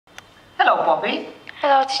Hello, Poppy.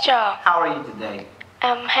 Hello, teacher. How are you today?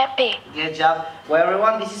 I'm happy. Good job. Well,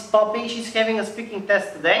 everyone, this is Poppy. She's having a speaking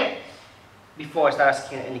test today. Before I start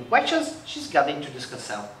asking any questions, she's got to introduce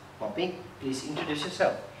herself. Poppy, please introduce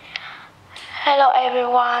yourself. Hello,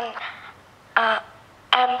 everyone.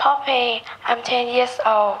 I'm Poppy. I'm 10 years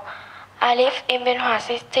old. I live in Biên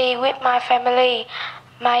City with my family.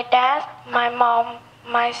 My dad, my mom,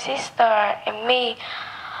 my sister, and me.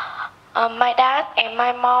 My dad and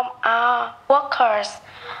my mom are workers.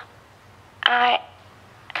 I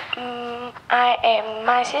and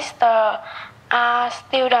my sister are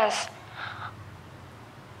students.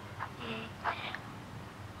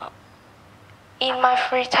 In my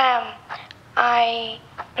free time, I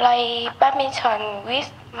play badminton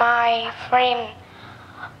with my friend.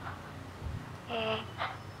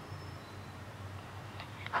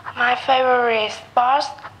 My favorite sport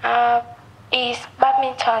is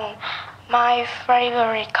badminton. My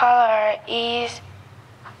favorite color is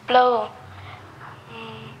blue.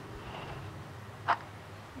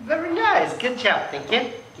 Very nice. Good job. Thank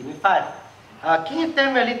you. Give me 5. Can you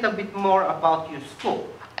tell me a little bit more about your school?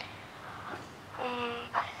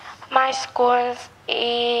 My school's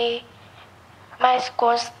name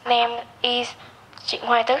is Trịnh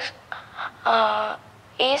Hoài Đức.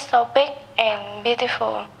 It's so big and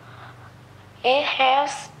beautiful. It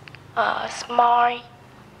has a small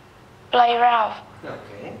playground.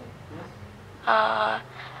 Okay.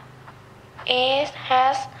 It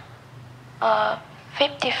has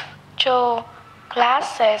 52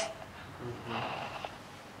 classes.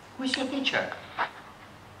 Who's your teacher?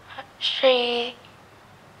 She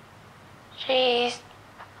is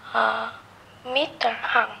Mr.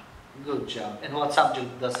 Hằng. Good job. And what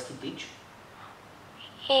subject does he teach?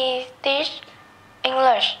 He teach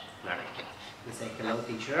English. Very good. You say hello,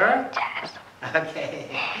 teacher. Yes. Okay.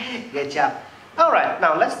 Good job. All right.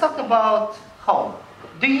 Now let's talk about home.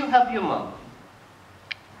 Do you help your mom?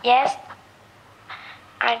 Yes,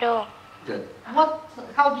 I do. Good. How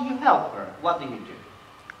do you help her? What do you do?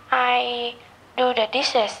 I do the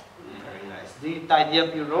dishes. Very nice. Do you tidy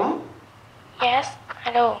up your room? Yes,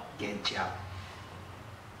 I do. Good job.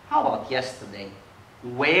 How about yesterday?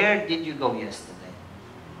 Where did you go yesterday?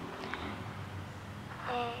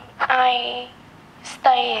 I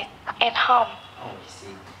stayed at home. Oh, I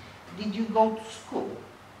see. Did you go to school?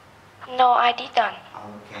 No, I didn't.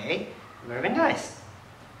 Okay. Very nice.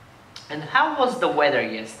 And how was the weather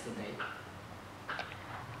yesterday?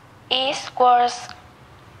 It was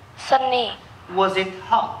sunny. Was it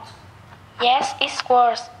hot? Yes, it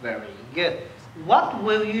was. Very good. What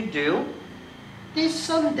will you do this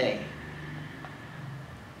Sunday?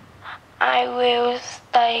 I will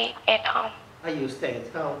stay at home. You stay at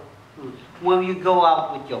home. Will you go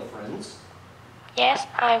out with your friends? Yes,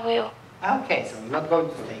 I will. Okay, so you're not going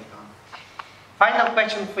to stay home. Final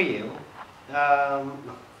question for you. No,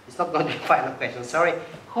 it's not going to be a final question, sorry.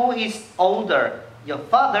 Who is older, your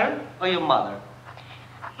father or your mother?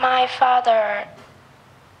 My father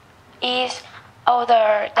is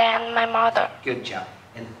older than my mother. Good job.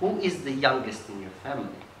 And who is the youngest in your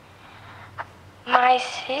family? My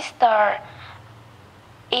sister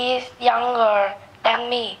is younger than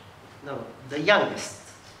me. No, the youngest.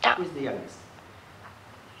 Yeah. Who is the youngest?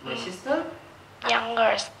 My sister?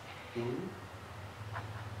 Youngest. In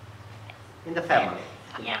the family.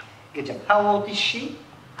 Yeah. Good job. How old is she?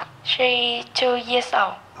 She's 2 years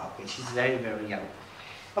old. Okay, she's very, very young.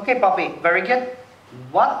 Okay, Poppy, very good.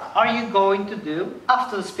 What are you going to do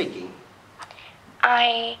after speaking?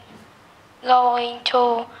 I going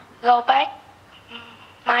to go back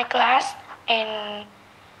my class and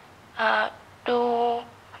do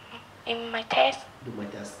in my test. Do my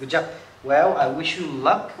test. Good job. Well, I wish you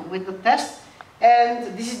luck with the test.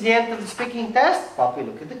 And this is the end of the speaking test. Poppy,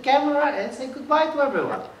 look at the camera and say goodbye to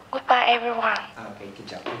everyone. Goodbye, everyone. Okay, good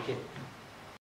job. Thank you.